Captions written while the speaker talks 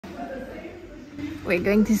We're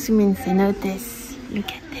going to swim in cenotes.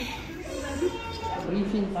 Look at this.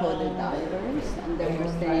 Briefing for the divers, and they were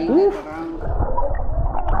saying that around.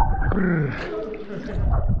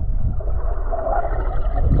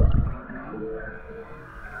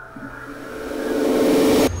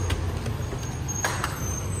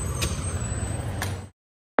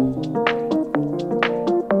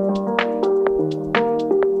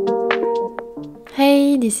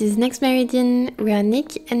 Hey, this is Next Meridian. We are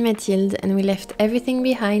Nick and Mathilde, and we left everything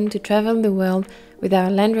behind to travel the world with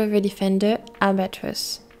our Land Rover Defender,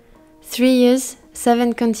 Albatros. 3 years,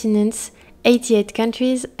 7 continents, 88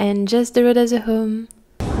 countries, and just the road as a home.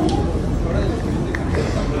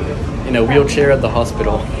 In a wheelchair at the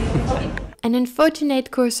hospital. An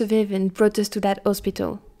unfortunate course of events brought us to that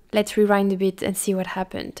hospital. Let's rewind a bit and see what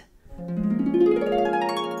happened.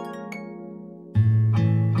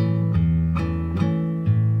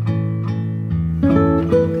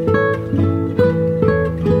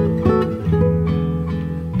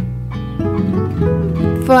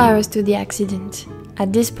 Four hours to the accident.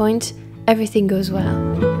 At this point, everything goes well.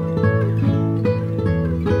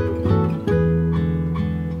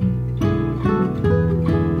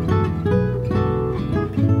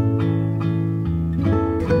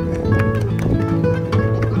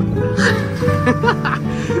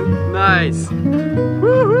 Nice!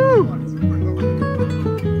 Woohoo!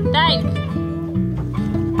 Dive!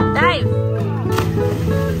 Dive!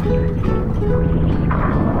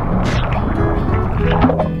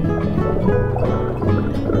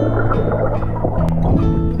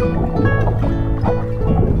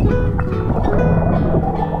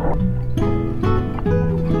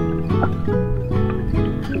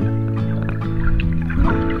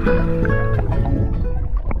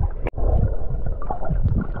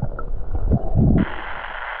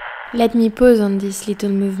 Let me pause on this little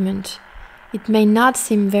movement. It may not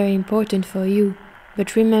seem very important for you,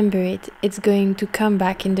 but remember it, it's going to come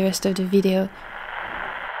back in the rest of the video.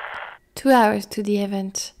 2 hours to the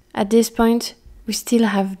event. At this point, we still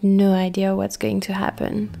have no idea what's going to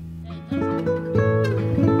happen.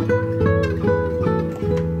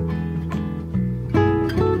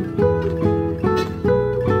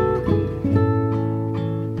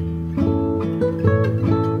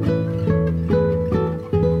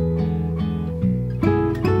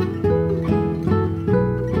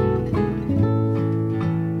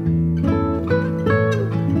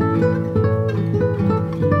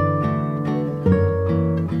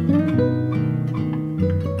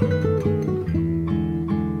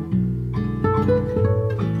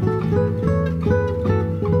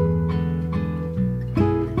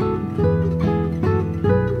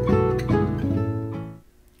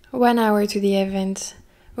 One hour to the event.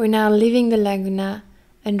 We're now leaving the Laguna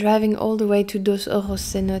and driving all the way to Dos Ojos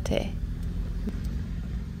cenote.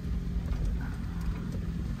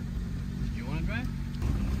 You want to drive?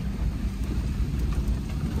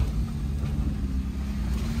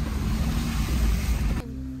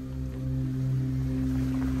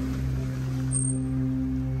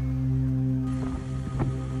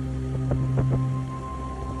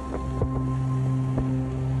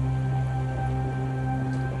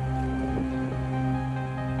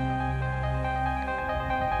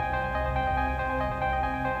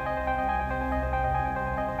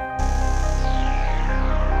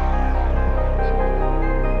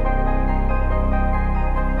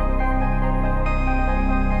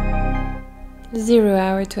 Zero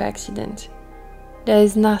hour to accident. There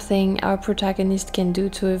is nothing our protagonist can do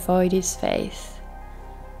to avoid his fate.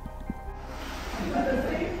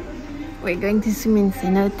 We're going to swim in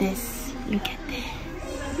cenotes. Look at this.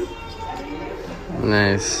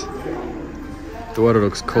 Nice. The water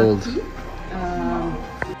looks cold.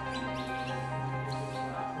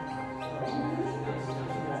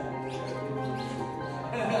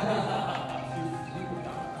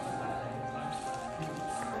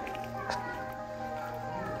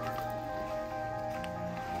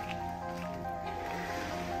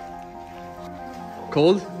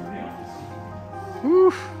 Cold?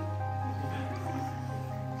 Woo.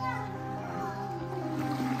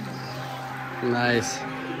 Nice.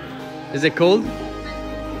 Is it cold?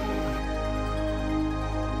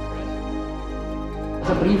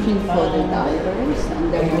 A briefing for the divers,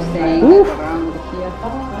 and they were saying that around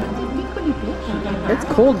here. It's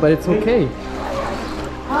cold, but it's okay.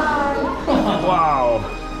 Wow.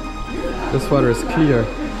 This water is clear.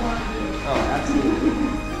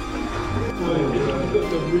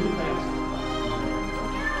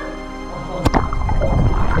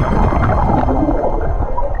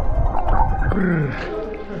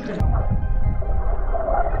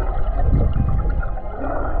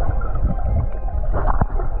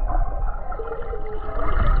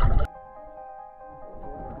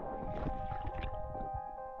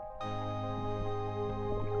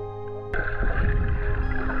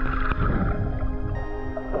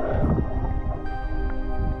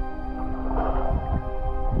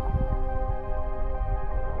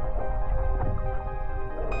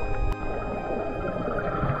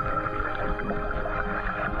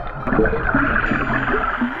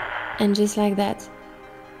 And just like that,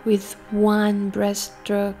 with one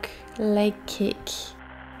breaststroke leg kick,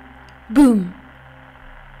 boom!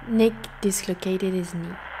 Nick dislocated his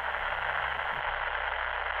knee.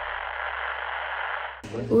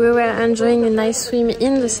 We were enjoying a nice swim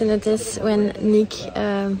in the cenotes when Nick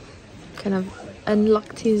kind of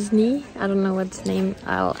unlocked his knee. I don't know what's name,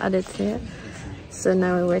 I'll add it here. So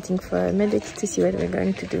now we're waiting for a medic to see what we're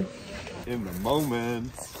going to do. In the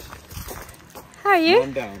moment. How are you?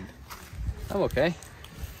 Calm down. I'm okay.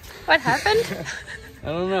 What happened? I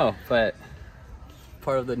don't know, but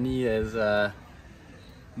part of the knee is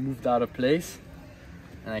moved out of place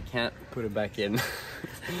and I can't put it back in.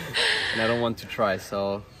 And I don't want to try,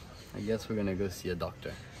 so I guess we're gonna go see a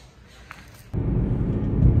doctor.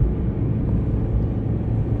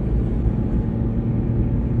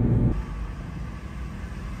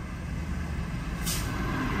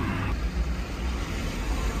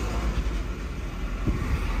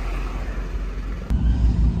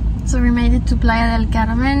 So we made it to Playa del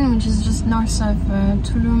Carmen, which is just north of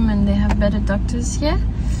Tulum, and they have better doctors here.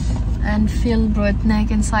 And Phil brought Nick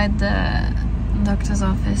inside the doctor's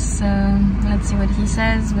office, so let's see what he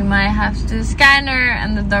says. We might have to do a scanner,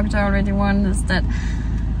 and the doctor already warned us that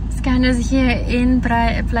scanners here in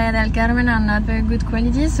Playa del Carmen are not very good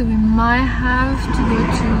quality, so we might have to go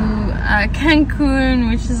to Cancun,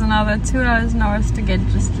 which is another 2 hours north, to get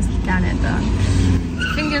just to scan it done.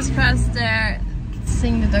 Fingers crossed there.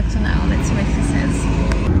 Seeing the doctor now, let's see what he says.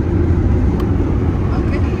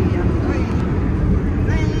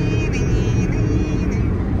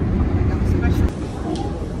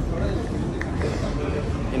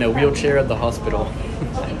 In a wheelchair at the hospital.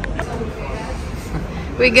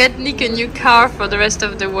 We got Nick a new car for the rest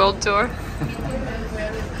of the world tour.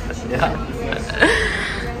 Yeah.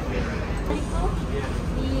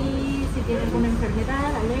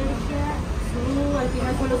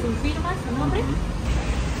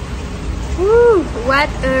 Woo! What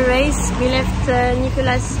a race! We left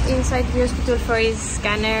Nicolas inside the hospital for his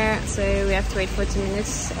scanner, so we have to wait 40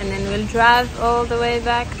 minutes, and then we'll drive all the way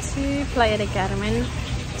back to Playa del Carmen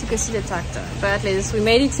to go see the doctor. But at least we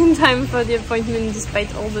made it in time for the appointment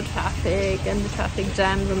despite all the traffic and the traffic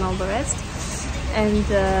jams and all the rest. And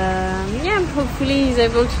yeah, hopefully he's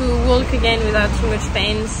able to walk again without too much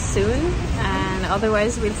pain soon, and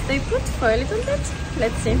otherwise we'll stay put for a little bit.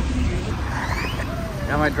 Let's see.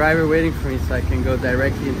 Got my driver waiting for me so I can go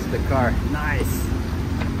directly into the car. Nice.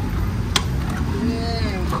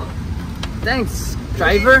 Yeah. Thanks,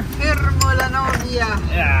 driver. Fermo la novia.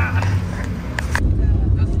 Yeah.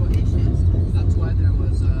 That's what it is. That's why there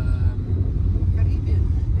was Caribbean.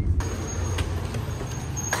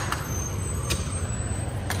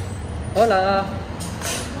 Hola.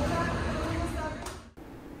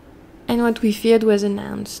 And what we feared was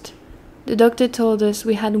announced. The doctor told us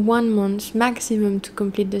we had 1 month maximum to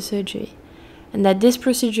complete the surgery, and that this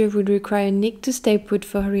procedure would require Nick to stay put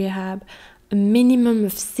for rehab a minimum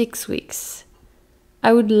of 6 weeks.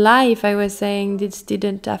 I would lie if I was saying this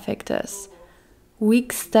didn't affect us.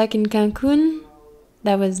 Weeks stuck in Cancun?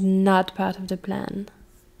 That was not part of the plan.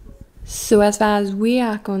 So as far as we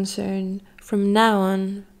are concerned, from now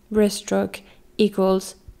on, breaststroke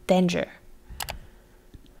equals danger.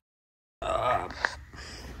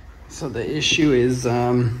 So the issue is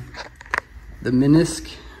the menisc,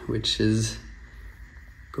 which is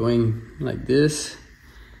going like this,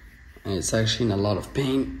 and it's actually in a lot of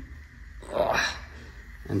pain.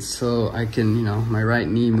 And so I can, you know, my right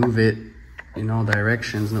knee, move it in all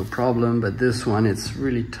directions, no problem. But this one, it's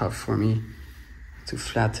really tough for me to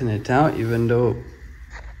flatten it out, even though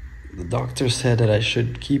the doctor said that I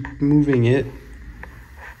should keep moving it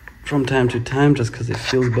from time to time just because it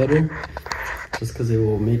feels better, just because it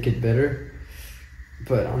will make it better.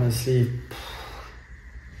 But honestly,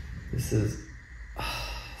 this is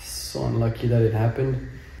so unlucky that it happened.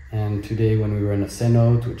 And today when we were in a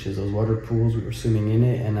cenote, which is those water pools, we were swimming in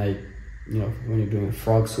it, and you know, when you're doing a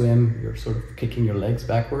frog swim, you're sort of kicking your legs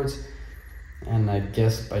backwards. And I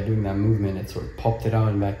guess by doing that movement, it sort of popped it out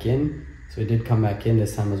and back in. So it did come back in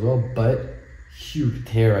this time as well, but huge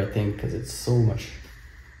tear, I think, because it's so much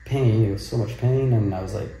pain. It was so much pain, and I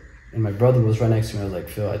was like, and my brother was right next to me. I was like,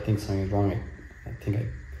 Phil, I think something's wrong. I think I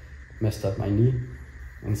messed up my knee.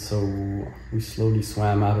 And so we slowly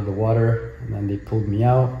swam out of the water, and then they pulled me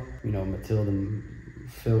out, you know, Mathilde and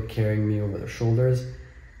Phil carrying me over their shoulders.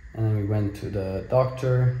 And then we went to the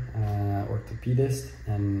doctor, orthopedist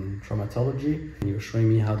and traumatology. And he was showing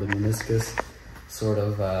me how the meniscus sort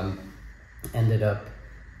of ended up,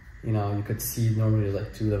 you know, you could see normally there's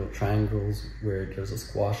like 2 little triangles where there's a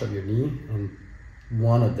squash of your knee, and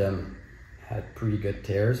one of them had pretty good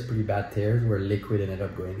tears, pretty bad tears where liquid ended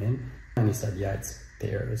up going in. And he said, yeah,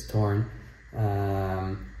 it's torn.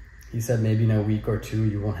 He said maybe in a week or two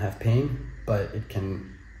you won't have pain, but it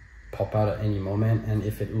can pop out at any moment. And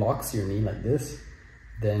if it locks your knee like this,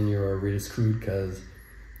 then you're really screwed because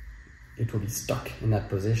it will be stuck in that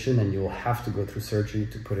position and you'll have to go through surgery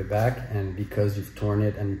to put it back. And because you've torn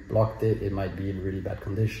it and blocked it, it might be in really bad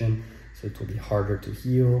condition. So it will be harder to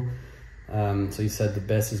heal. So he said the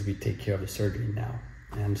best is we take care of the surgery now.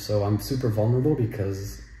 And so I'm super vulnerable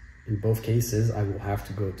because in both cases, I will have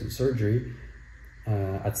to go to surgery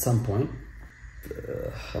at some point.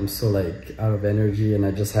 I'm so like out of energy and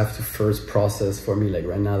I just have to first process. For me, like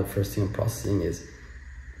right now, the first thing I'm processing is,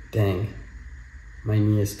 dang, my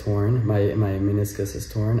knee is torn, my meniscus is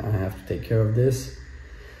torn, I have to take care of this.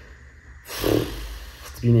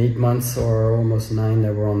 It's been 8 months or almost 9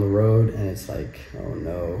 that we're on the road and it's like, oh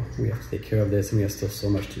no, we have to take care of this and we have still so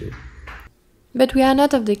much to do. But we are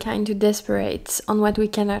not of the kind to desperate on what we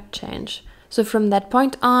cannot change. So from that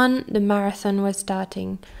point on, the marathon was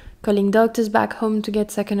starting. Calling doctors back home to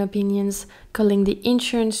get second opinions, calling the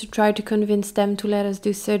insurance to try to convince them to let us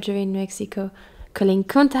do surgery in Mexico, calling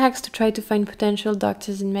contacts to try to find potential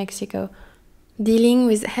doctors in Mexico. Dealing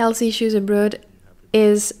with health issues abroad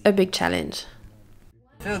is a big challenge.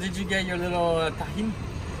 Phil, did you get your little tajin?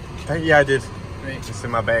 Yeah, I did. Great. It's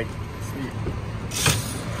in my bag. Sweet.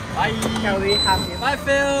 Bye. Bye,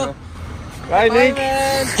 Phil. Bye, Nick.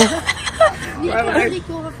 Man.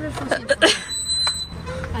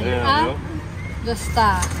 Yeah, The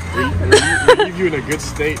star. we leave you in a good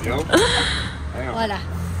state, yo. Voila.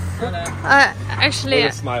 Actually,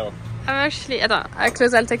 With a smile.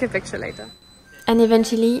 I'll take a picture later. And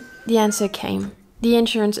eventually, the answer came. The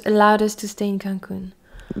insurance allowed us to stay in Cancun.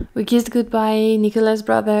 We kissed goodbye Nicolas'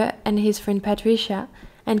 brother and his friend Patricia,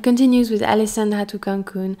 and continues with Alessandra to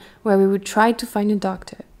Cancun, where we would try to find a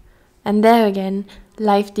doctor. And there again,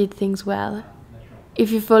 life did things well.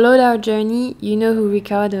 If you followed our journey, you know who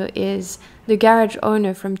Ricardo is, the garage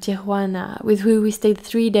owner from Tijuana, with whom we stayed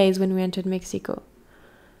 3 days when we entered Mexico.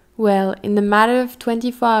 Well, in the matter of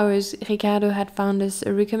 24 hours, Ricardo had found us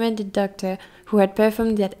a recommended doctor who had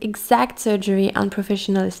performed that exact surgery on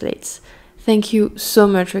professional athletes. Thank you so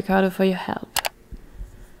much, Ricardo, for your help.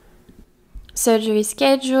 Surgery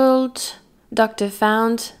scheduled, doctor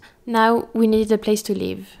found, now we needed a place to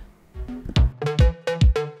live.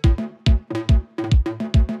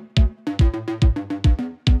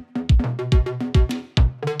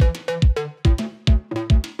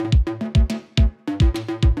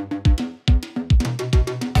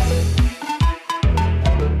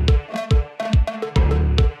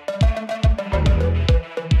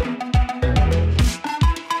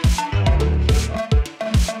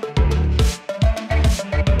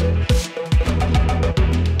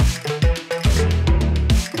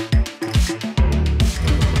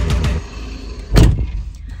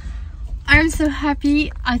 I'm so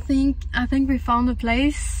happy. I think we found a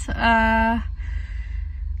place.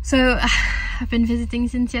 So I've been visiting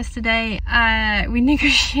since yesterday. We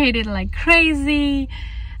negotiated like crazy.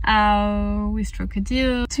 We struck a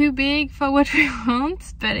deal too big for what we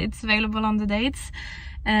want, but it's available on the dates.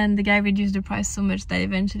 And the guy reduced the price so much that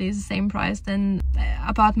eventually it's the same price than the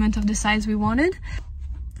apartment of the size we wanted.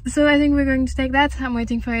 So I think we're going to take that. I'm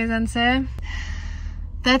waiting for his answer.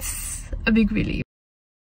 That's a big relief.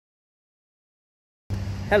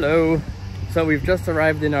 Hello. So we've just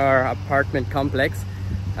arrived in our apartment complex.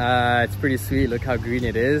 It's pretty sweet. Look how green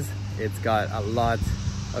it is. It's got a lot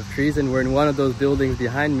of trees and we're in one of those buildings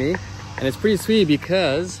behind me. And it's pretty sweet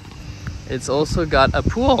because it's also got a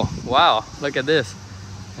pool. Wow, look at this.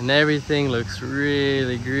 And everything looks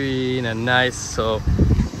really green and nice. So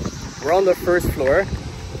we're on the first floor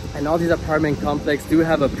and all these apartment complexes do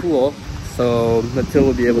have a pool. So Mathilde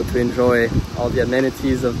will be able to enjoy all the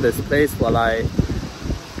amenities of this place while I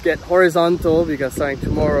get horizontal, because starting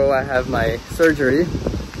tomorrow I have my surgery,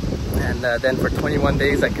 and then for 21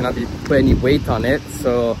 days I cannot put any weight on it,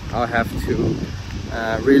 so I'll have to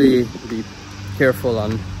really be careful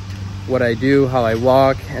on what I do, how I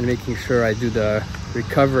walk, and making sure I do the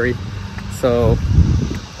recovery. So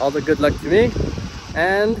all the good luck to me,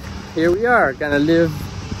 and here we are, gonna live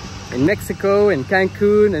in Mexico, in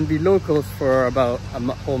Cancun, and be locals for about a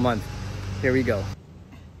whole month. Here we go.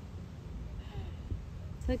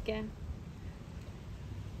 Okay.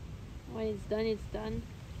 When it's done, it's done.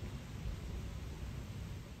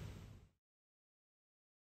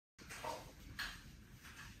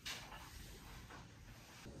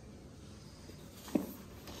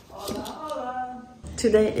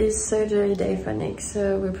 Today is surgery day for Nick,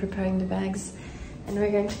 so we're preparing the bags And we're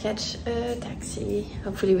going to catch a taxi.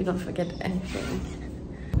 Hopefully we don't forget anything.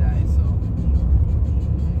 Yeah, so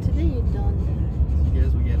Today you done. you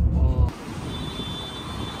guys will get all.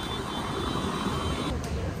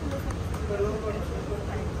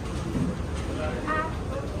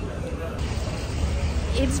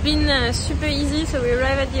 It's been super easy, so we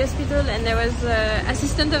arrived at the hospital and there was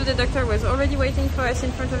assistant of the doctor was already waiting for us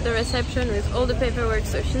in front of the reception with all the paperwork,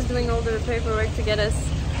 so she's doing all the paperwork to get us,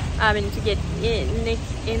 to get Nick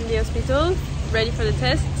in the hospital, ready for the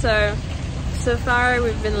test. So far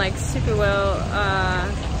we've been like super well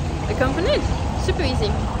accompanied, super easy.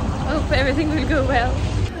 Hope everything will go well.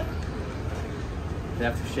 They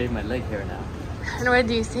have to shave my leg hair now. And what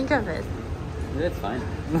do you think of it? Yeah, it's fine.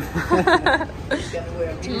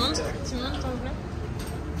 Tu montes ton vrai?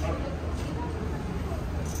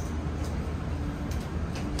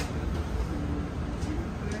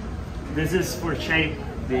 This is for shape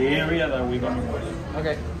the area that we're going to work.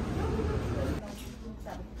 Okay.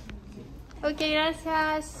 Ok,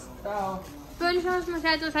 gracias. Bonne chance mon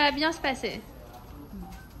chaton, ça va bien se passer.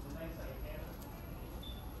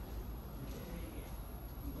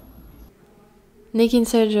 Nick in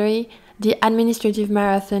surgery, the administrative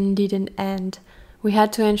marathon didn't end. We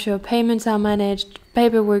had to ensure payments are managed,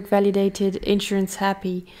 paperwork validated, insurance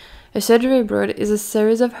happy. A surgery abroad is a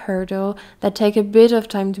series of hurdles that take a bit of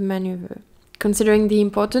time to maneuver. Considering the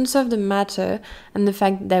importance of the matter and the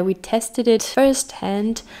fact that we tested it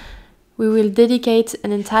firsthand, we will dedicate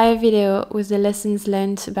an entire video with the lessons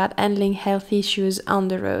learned about handling health issues on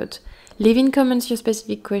the road. Leave in comments your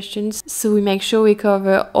specific questions so we make sure we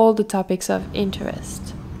cover all the topics of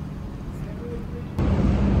interest.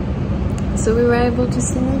 So we were able to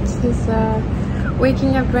see Nick. He's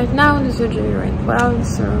waking up right now. The surgery went well,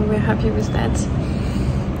 so we're happy with that.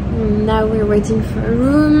 Now we're waiting for a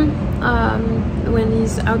room. When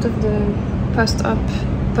he's out of the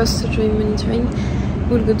post-surgery monitoring,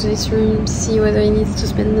 we'll go to this room, see whether he needs to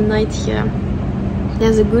spend the night here.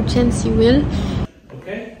 There's a good chance he will.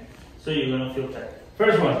 Okay, so you're gonna feel tight.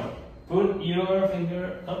 First one, put your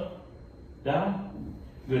finger up, down,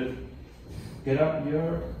 good. Get up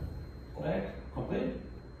your leg, complete.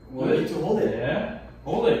 Well, I need to hold it. Yeah,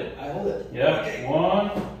 hold it. I hold it. Yeah, Okay.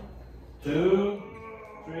 1, 2,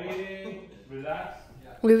 3, relax.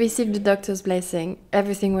 We received the doctor's blessing.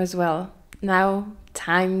 Everything was well. Now,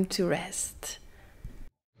 time to rest.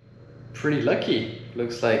 Pretty lucky.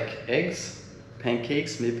 Looks like eggs,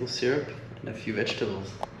 pancakes, maple syrup, and a few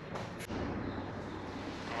vegetables.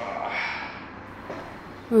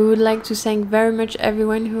 We would like to thank very much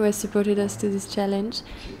everyone who has supported us to this challenge,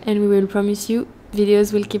 and we will promise you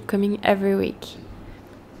videos will keep coming every week.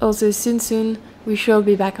 Also soon we shall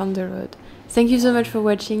be back on the road. Thank you so much for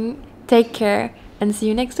watching, take care and see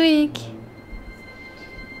you next week!